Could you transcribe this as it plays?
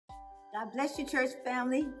God bless you, church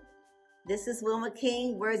family. This is Wilma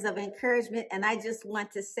King, words of encouragement. And I just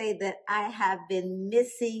want to say that I have been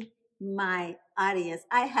missing my audience.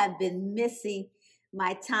 I have been missing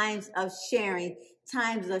my times of sharing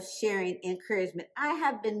encouragement. I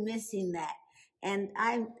have been missing that. And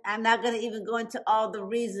I'm not going to even go into all the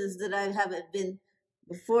reasons that I haven't been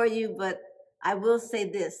before you, but I will say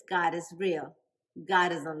this: God is real.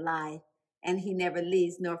 God is alive, and he never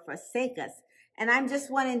leaves nor forsake us. And I'm just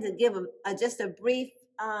wanting to give just a brief,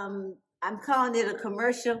 I'm calling it a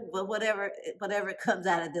commercial, but whatever comes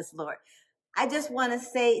out of this, Lord. I just want to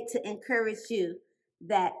say to encourage you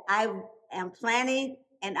that I am planning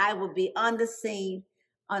and I will be on the scene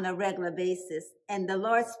on a regular basis. And the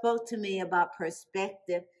Lord spoke to me about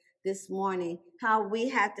perspective this morning, how we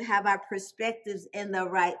have to have our perspectives in the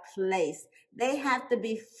right place. They have to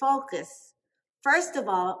be focused, first of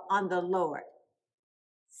all, on the Lord.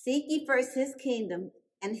 Seek ye first his kingdom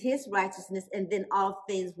and his righteousness, and then all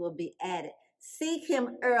things will be added. Seek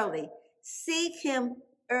him early. Seek him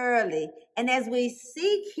early. And as we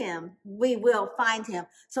seek him, we will find him.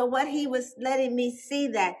 So what he was letting me see,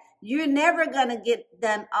 that you're never going to get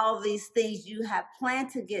done all these things you have planned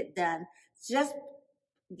to get done. Just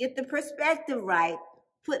get the perspective right.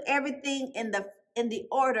 Put everything in the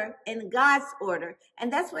order, in God's order.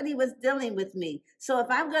 And that's what he was dealing with me. So if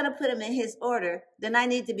I'm going to put him in his order, then I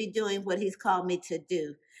need to be doing what he's called me to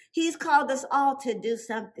do. He's called us all to do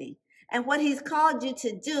something. And what he's called you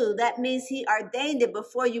to do, that means he ordained it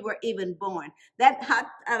before you were even born. That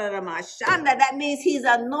means he's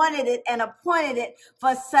anointed it and appointed it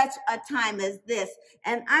for such a time as this.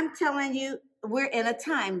 And I'm telling you, we're in a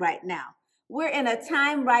time right now. We're in a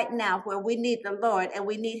time right now where we need the Lord, and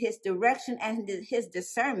we need his direction and his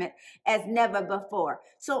discernment as never before.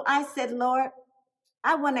 So I said, Lord,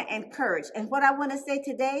 I want to encourage. And what I want to say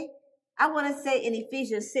today, I want to say in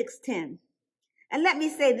Ephesians 6:10. And let me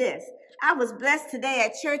say this. I was blessed today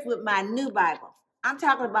at church with my new Bible. I'm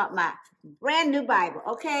talking about my brand new Bible,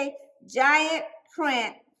 okay? Giant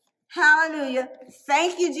print. Hallelujah.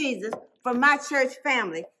 Thank you, Jesus, for my church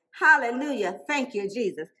family. Hallelujah. Thank you,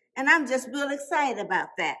 Jesus. And I'm just real excited about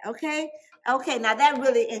that, okay? Okay, now that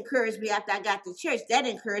really encouraged me after I got to church. That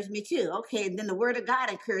encouraged me too. Okay, and then the word of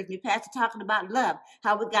God encouraged me. Pastor talking about love,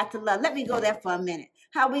 how we got to love. Let me go there for a minute.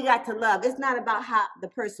 How we got to love. It's not about how the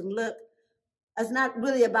person looked. It's not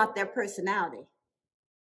really about their personality.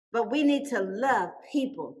 But we need to love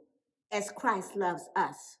people as Christ loves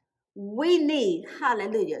us. We need,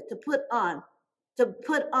 hallelujah, to put on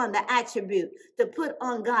the attribute, to put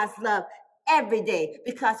on God's love every day.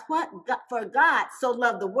 Because for God so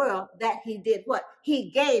loved the world that he did what? He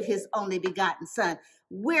gave his only begotten son.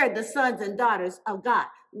 We're the sons and daughters of God.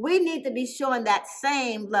 We need to be showing that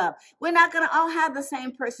same love. We're not going to all have the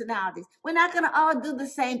same personalities. We're not going to all do the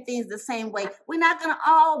same things the same way. We're not going to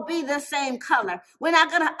all be the same color. We're not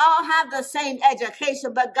going to all have the same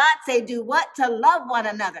education. But God say, do what? To love one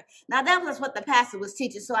another. Now, that was what the pastor was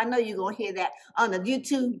teaching. So I know you're going to hear that on the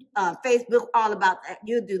YouTube, Facebook, all about that.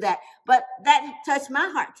 You do that. But that touched my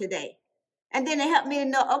heart today. And then it helped me to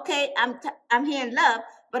know, okay, I'm hearing love,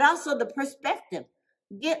 but also the perspective.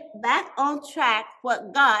 Get back on track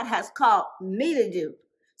what God has called me to do.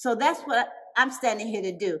 So that's what I'm standing here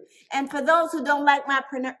to do. And for those who don't like my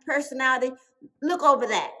personality, look over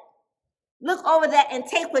that. Look over that and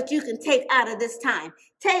take what you can take out of this time.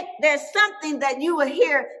 There's something that you will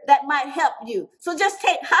hear that might help you. So just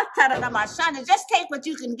take what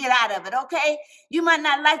you can get out of it, okay? You might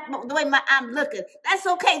not like the way I'm looking. That's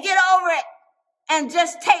okay. Get over it. And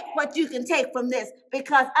just take what you can take from this,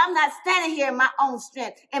 because I'm not standing here in my own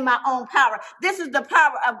strength, in my own power. This is the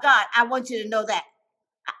power of God. I want you to know that.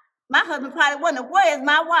 My husband probably wondering, where is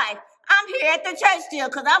my wife? I'm here at the church still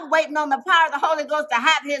because I'm waiting on the power of the Holy Ghost to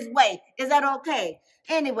have his way. Is that okay?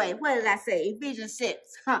 Anyway, what did I say? Ephesians 6.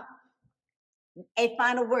 A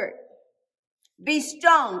final word. Be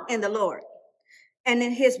strong in the Lord and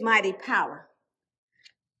in his mighty power.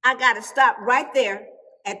 I got to stop right there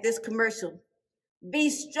at this commercial.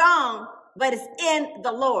 Be strong, but it's in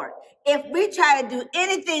the Lord. If we try to do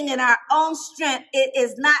anything in our own strength, it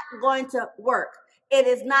is not going to work. It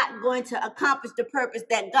is not going to accomplish the purpose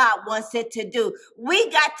that God wants it to do.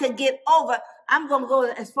 We got to get over. I'm going to go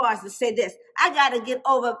as far as to say this. I got to get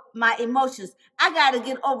over my emotions. I got to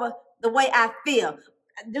get over the way I feel.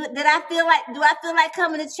 Do I feel like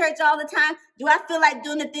coming to church all the time? Do I feel like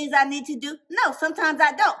doing the things I need to do? No, sometimes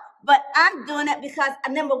I don't. But I'm doing it because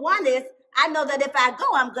number one is, I know that if I go,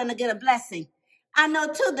 I'm going to get a blessing. I know,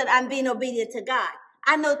 too, that I'm being obedient to God.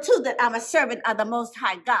 I know, too, that I'm a servant of the Most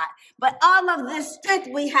High God. But all of this strength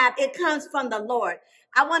we have, it comes from the Lord.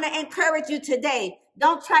 I want to encourage you today.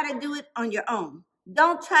 Don't try to do it on your own.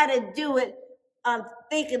 Don't try to do it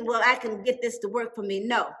thinking, well, I can get this to work for me.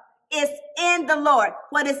 No, it's in the Lord.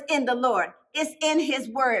 What is in the Lord? It's in his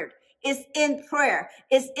word. It's in prayer.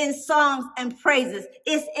 It's in songs and praises.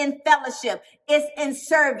 It's in fellowship. It's in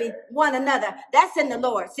serving one another. That's in the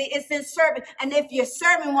Lord. See, it's in serving. And if you're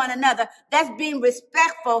serving one another, that's being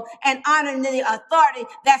respectful and honoring the authority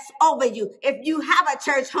that's over you. If you have a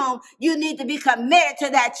church home, you need to be committed to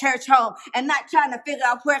that church home and not trying to figure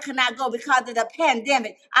out where can I go because of the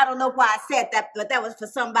pandemic. I don't know why I said that, but that was for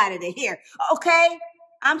somebody to hear. Okay?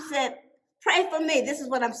 I'm saying, pray for me. This is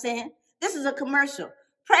what I'm saying. This is a commercial.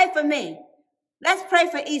 Pray for me. Let's pray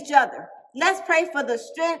for each other. Let's pray for the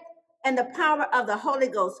strength and the power of the Holy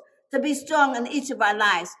Ghost to be strong in each of our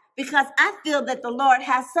lives, because I feel that the Lord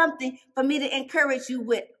has something for me to encourage you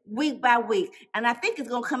with week by week. And I think it's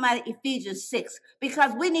going to come out of Ephesians 6,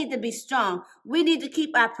 because we need to be strong. We need to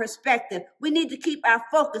keep our perspective. We need to keep our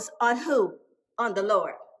focus on who? On the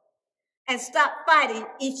Lord. And stop fighting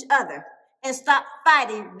each other and stop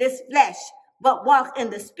fighting this flesh, but walk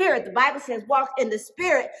in the spirit. The Bible says walk in the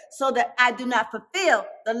spirit so that I do not fulfill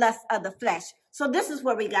the lust of the flesh. So this is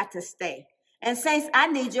where we got to stay. And saints, I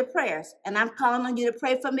need your prayers. And I'm calling on you to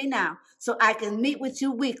pray for me now so I can meet with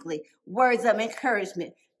you weekly. Words of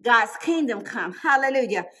encouragement. God's kingdom come.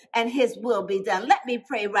 Hallelujah. And his will be done. Let me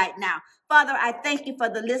pray right now. Father, I thank you for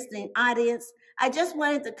the listening audience. I just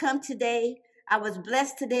wanted to come today. I was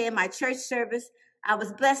blessed today in my church service. I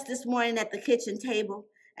was blessed this morning at the kitchen table.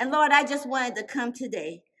 And Lord, I just wanted to come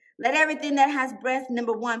today. Let everything that has breath,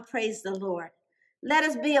 number one, praise the Lord. Let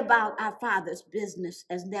us be about our Father's business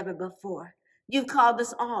as never before. You've called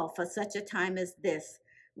us all for such a time as this.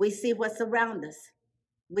 We see what's around us.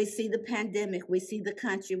 We see the pandemic. We see the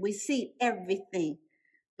country. We see everything.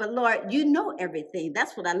 But Lord, you know everything.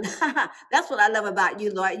 That's what I love about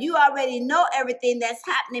you, Lord. You already know everything that's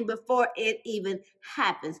happening before it even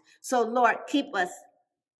happens. So Lord, keep us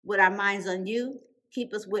with our minds on you.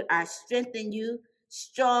 Keep us with our strength in you,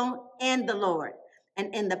 strong in the Lord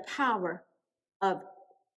and in the power of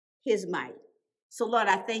his might. So Lord,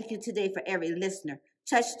 I thank you today for every listener.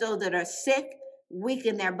 Touch those that are sick, weak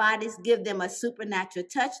in their bodies. Give them a supernatural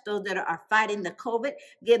touch. Those that are fighting the COVID,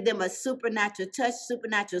 give them a supernatural touch,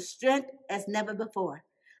 supernatural strength as never before.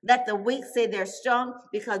 Let the weak say they're strong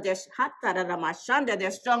because they're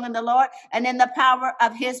strong in the Lord and in the power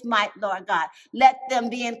of his might, Lord God. Let them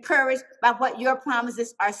be encouraged by what your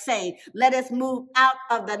promises are saying. Let us move out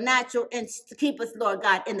of the natural and keep us, Lord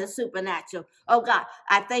God, in the supernatural. Oh God,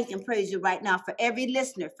 I thank and praise you right now for every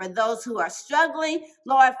listener, for those who are struggling,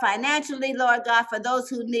 Lord, financially, Lord God, for those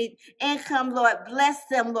who need income, Lord, bless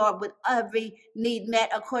them, Lord, with every need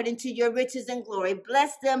met according to your riches and glory.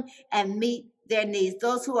 Bless them and meet their needs.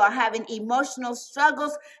 Those who are having emotional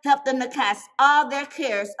struggles, help them to cast all their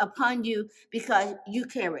cares upon you because you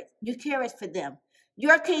care it. You care it for them.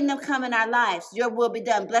 Your kingdom come in our lives. Your will be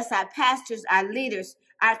done. Bless our pastors, our leaders,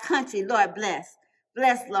 our country. Lord, bless.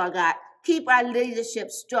 Bless, Lord God. Keep our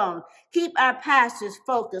leadership strong. Keep our pastors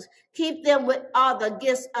focused. Keep them with all the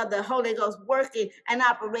gifts of the Holy Ghost working and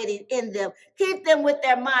operating in them. Keep them with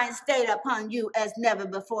their minds stayed upon you as never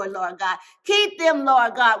before, Lord God. Keep them,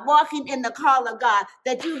 Lord God, walking in the call of God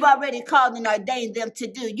that you've already called and ordained them to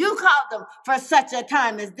do. You called them for such a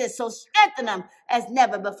time as this, so strengthen them as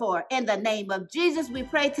never before. In the name of Jesus, we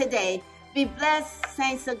pray today. Be blessed,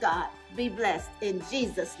 saints of God. Be blessed in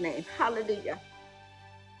Jesus' name. Hallelujah.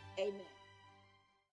 Amen.